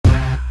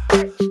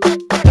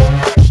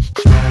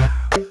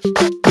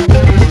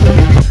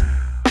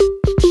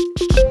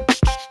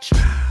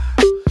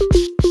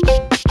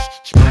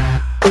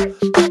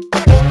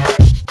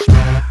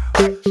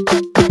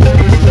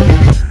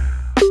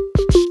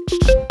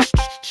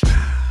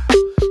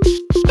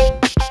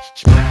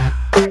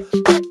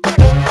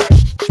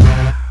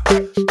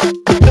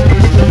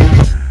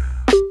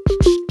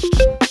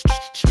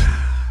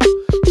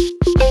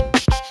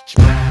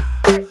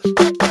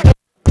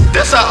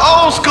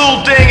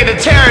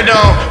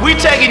We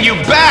taking you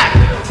back,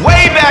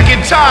 way back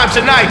in time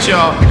tonight,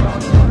 y'all.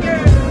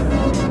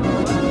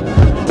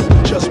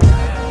 Just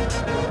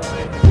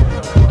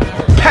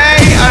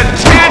pay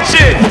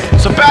attention.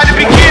 It's about to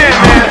begin,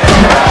 man.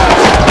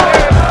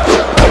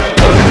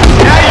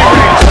 Now you're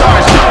ready to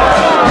start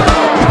something.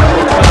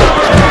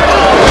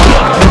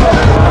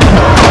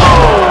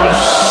 Oh,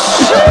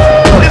 shit.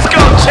 It's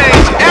gonna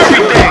change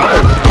everything.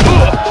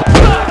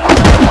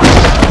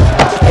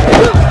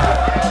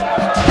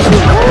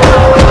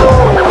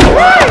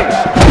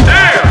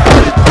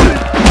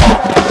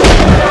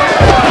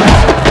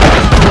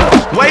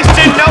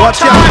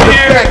 Watch out,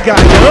 here. That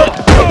guy.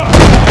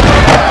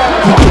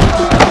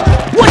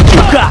 What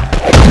you got?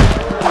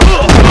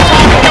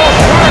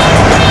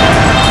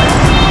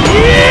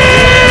 Yeah!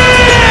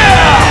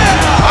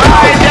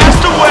 Alright, that's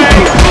the way.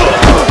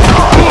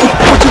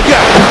 What you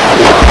got?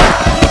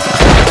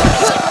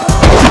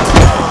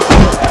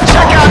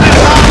 Check out this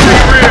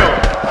object reel.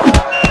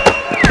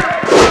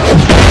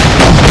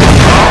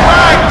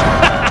 Alright.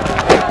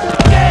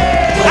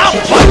 I'll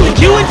punch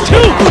you in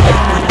two.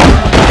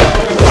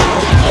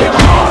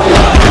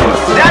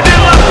 That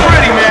didn't look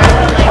pretty, man.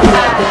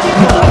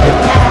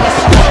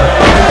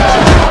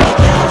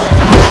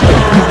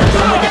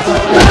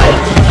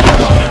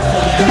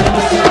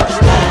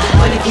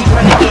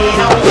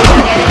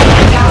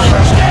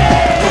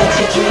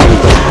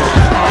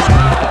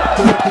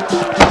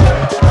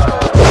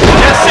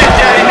 That's it,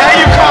 Daddy. Now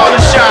you call the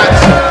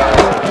shots.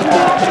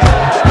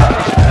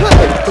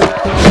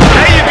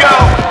 There you go.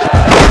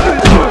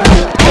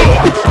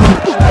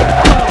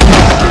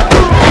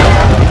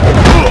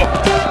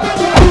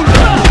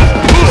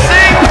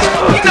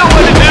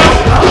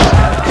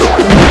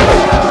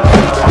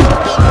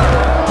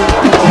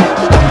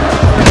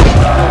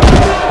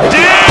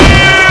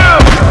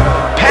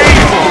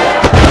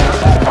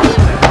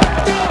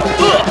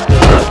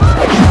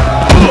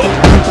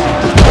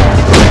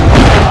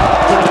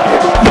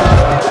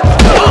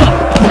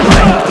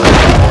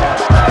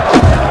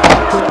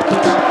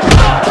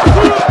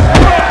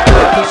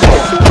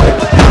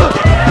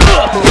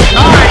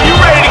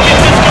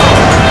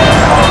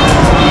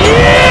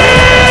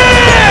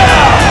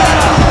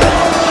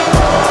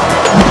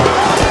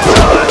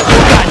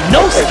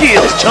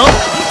 Chump.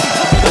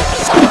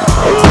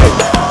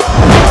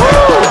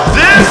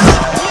 This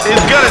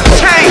is gonna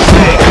change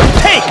things.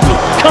 Take me.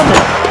 Come on.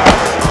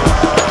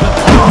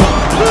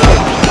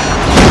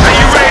 Are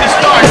you ready to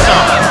start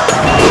something?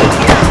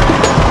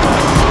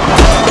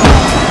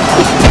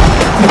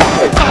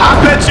 I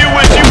bet you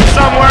wish you were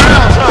somewhere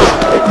else, huh?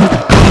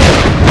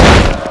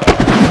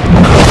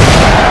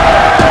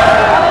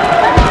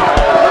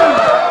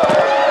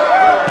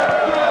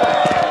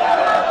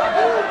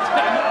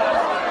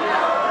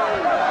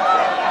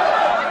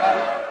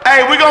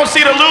 Hey, we gonna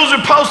see the loser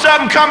post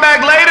up and come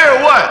back later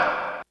or what?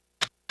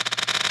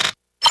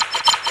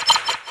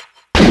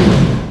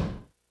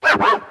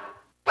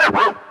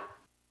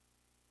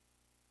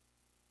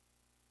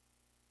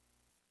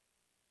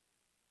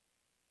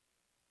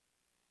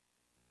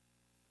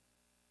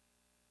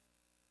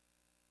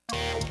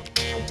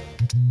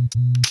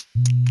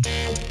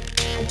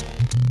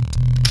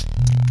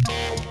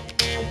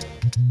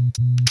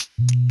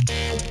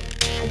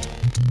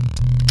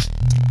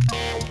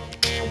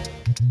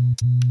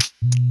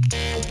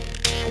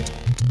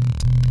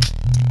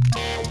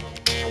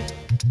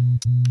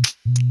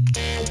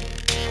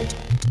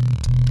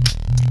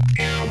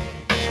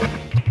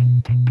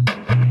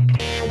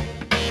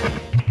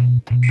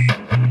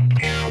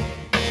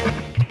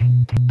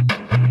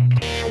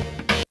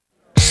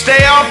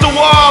 Stay off the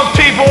walls,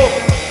 people.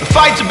 The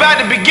fight's about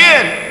to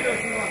begin.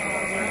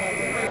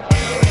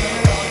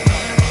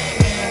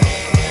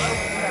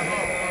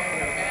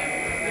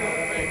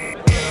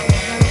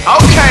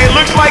 Okay,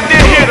 looks like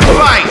they're here to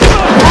fight.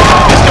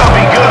 It's gonna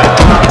be good.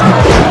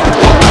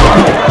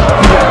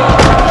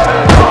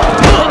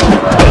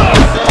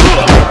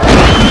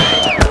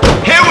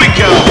 Here we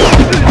go.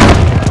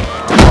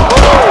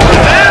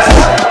 This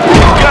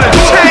is gonna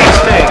change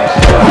things.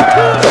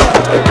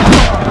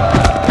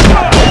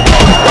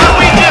 What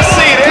we just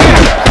see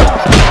there?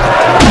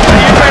 Are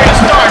you ready to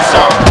start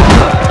something?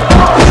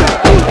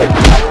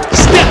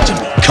 Step to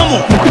me. Come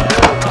on.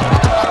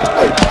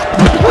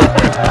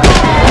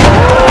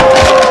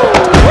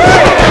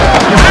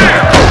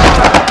 Yeah.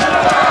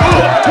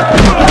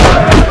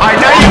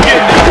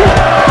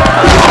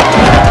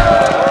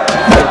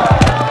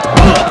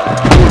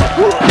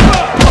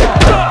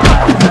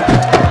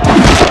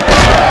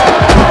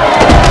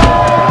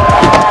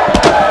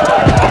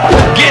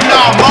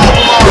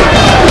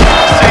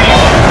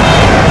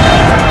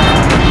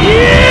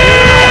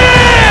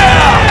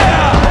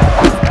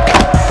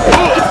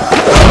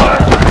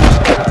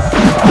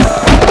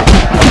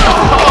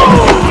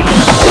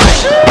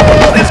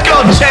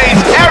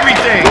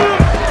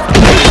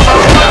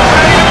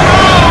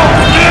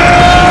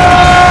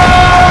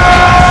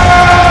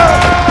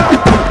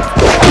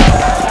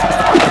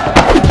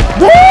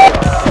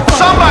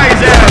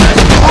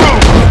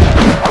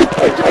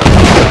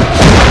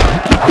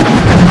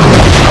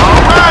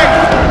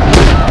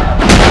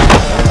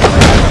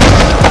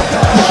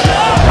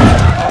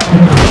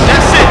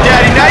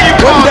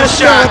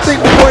 I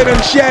think the boy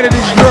done shattered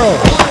his jaw.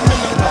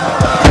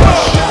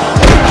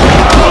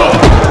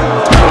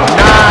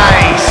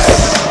 Nice.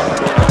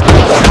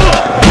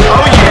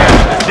 Oh yeah,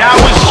 that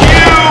was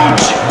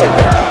huge.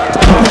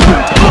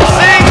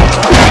 See,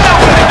 you know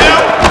what to do.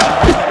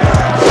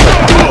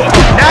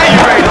 Now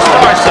you're ready to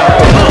start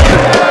something.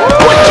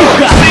 What you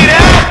got? See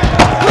that?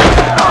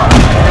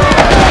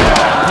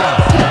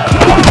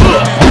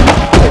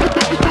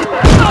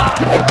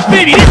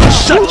 Baby, this will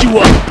shut you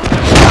up.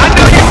 I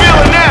know you're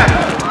feeling that.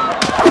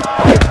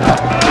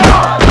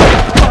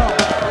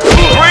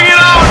 Bring it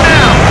on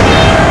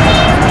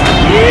now.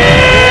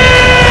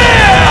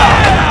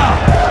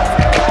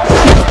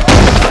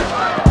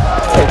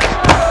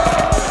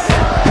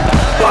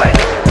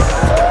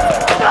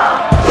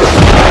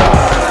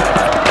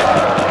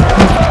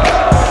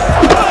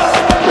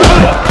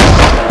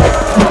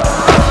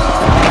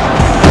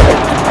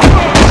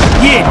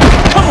 Yeah,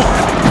 come on.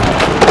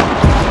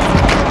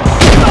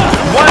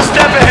 One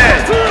step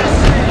ahead.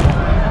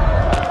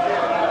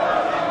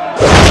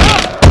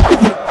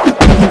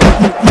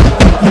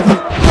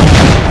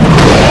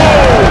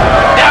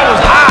 That was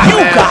high, You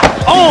man. got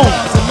owned.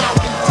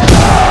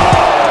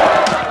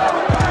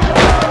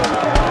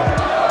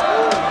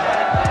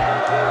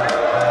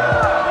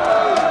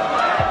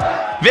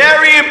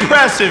 Very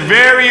impressive,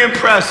 very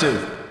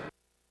impressive.